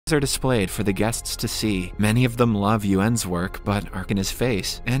are displayed for the guests to see. Many of them love Yuen's work, but are in his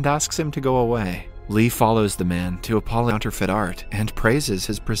face and asks him to go away. Li follows the man to apologize for counterfeit art and praises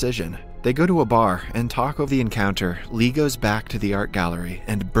his precision. They go to a bar and talk over the encounter. Li goes back to the art gallery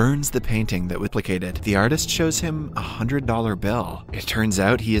and burns the painting that was duplicated. The artist shows him a $100 bill. It turns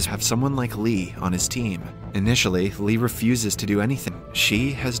out he have someone like Li on his team. Initially, Li refuses to do anything.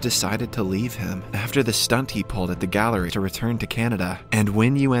 She has decided to leave him after the stunt he pulled at the gallery to return to Canada and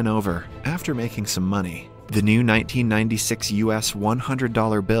win Yuen over after making some money. The new 1996 US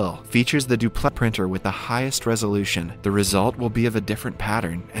 $100 bill features the duplex printer with the highest resolution. The result will be of a different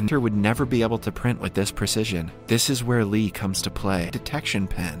pattern, and the printer would never be able to print with this precision. This is where Li comes to play. Detection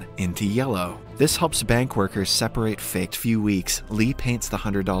pen into yellow. This helps bank workers separate faked. Few weeks, Li paints the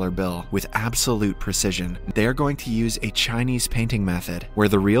 $100 bill with absolute precision. They are going to use a Chinese painting method, where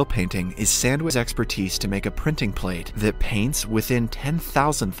the real painting is sandwiched expertise to make a printing plate that paints within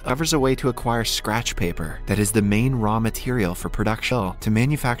 10,000th. Covers a way to acquire scratch paper that is the main raw material for production to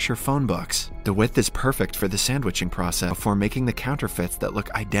manufacture phone books. The width is perfect for the sandwiching process before making the counterfeits that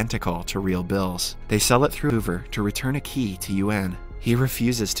look identical to real bills. They sell it through Hoover to return a key to Yuen. He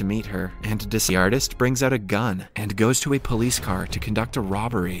refuses to meet her, and the artist brings out a gun and goes to a police car to conduct a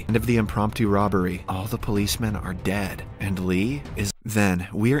robbery. End of the impromptu robbery, all the policemen are dead, and Li is. Then,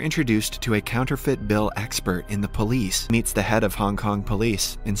 we are introduced to a counterfeit bill expert in the police. Meets the head of Hong Kong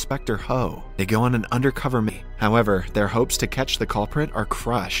Police, Inspector Ho. They go on an undercover mission. However, their hopes to catch the culprit are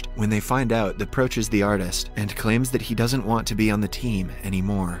crushed when they find out that approaches the artist and claims that he doesn't want to be on the team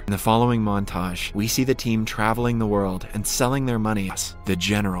anymore. In the following montage, we see the team traveling the world and selling their money. The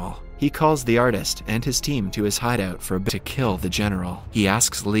General. He calls the artist and his team to his hideout for a bit to kill the general. He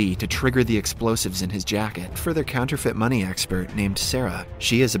asks Li to trigger the explosives in his jacket for their counterfeit money expert named Sarah.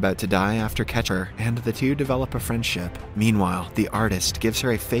 She is about to die after catching her, and the two develop a friendship. Meanwhile, the artist gives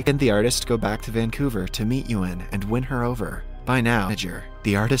her a fake, and the artist go back to Vancouver to meet Yuen and win her over. By now,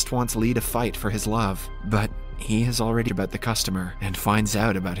 the artist wants Li to fight for his love, but he has already about the customer and finds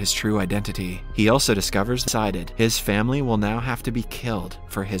out about his true identity. He also discovers decided his family will now have to be killed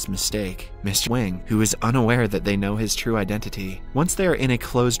for his mistake. Mr. Wing, who is unaware that they know his true identity. Once they are in a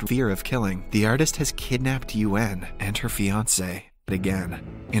closed fear of killing, the artist has kidnapped Yuen and her fiancé. Again.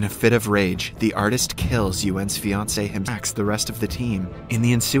 In a fit of rage, the artist kills Yuen's fiancé and attacks the rest of the team. In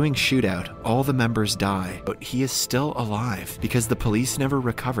the ensuing shootout, all the members die, but he is still alive because the police never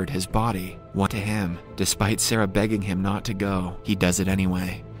recovered his body. One to him, despite Sarah begging him not to go, he does it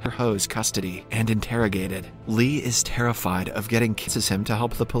anyway. Ho's custody and interrogated. Li is terrified of getting kisses him to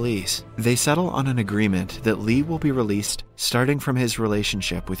help the police. They settle on an agreement that Li will be released starting from his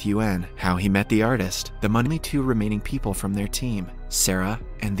relationship with Yuen, how he met the artist, the only two remaining people from their team, Sarah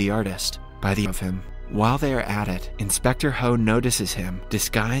and the artist, by the of him. While they are at it, Inspector Ho notices him,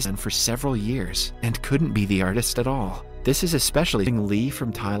 disguised for several years, and couldn't be the artist at all. This is especially Li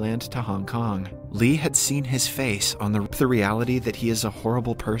from Thailand to Hong Kong. Li had seen his face on the reality that he is a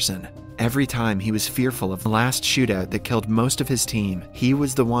horrible person. Every time he was fearful of the last shootout that killed most of his team, he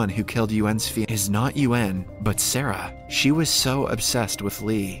was the one who killed Yuen's fiancée. Is not Yuen, but Sarah. She was so obsessed with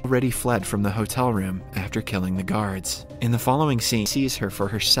Li, already fled from the hotel room after killing the guards. In the following scene, he sees her for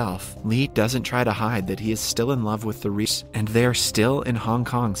herself. Li doesn't try to hide that he is still in love with the Reese, and they are still in Hong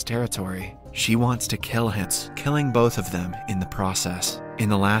Kong's territory. She wants to kill him, killing both of them in the process. In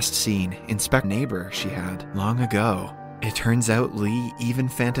the last scene, inspect neighbor she had long ago. It turns out Li even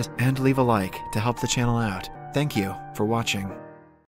fantasized, and leave a like to help the channel out. Thank you for watching.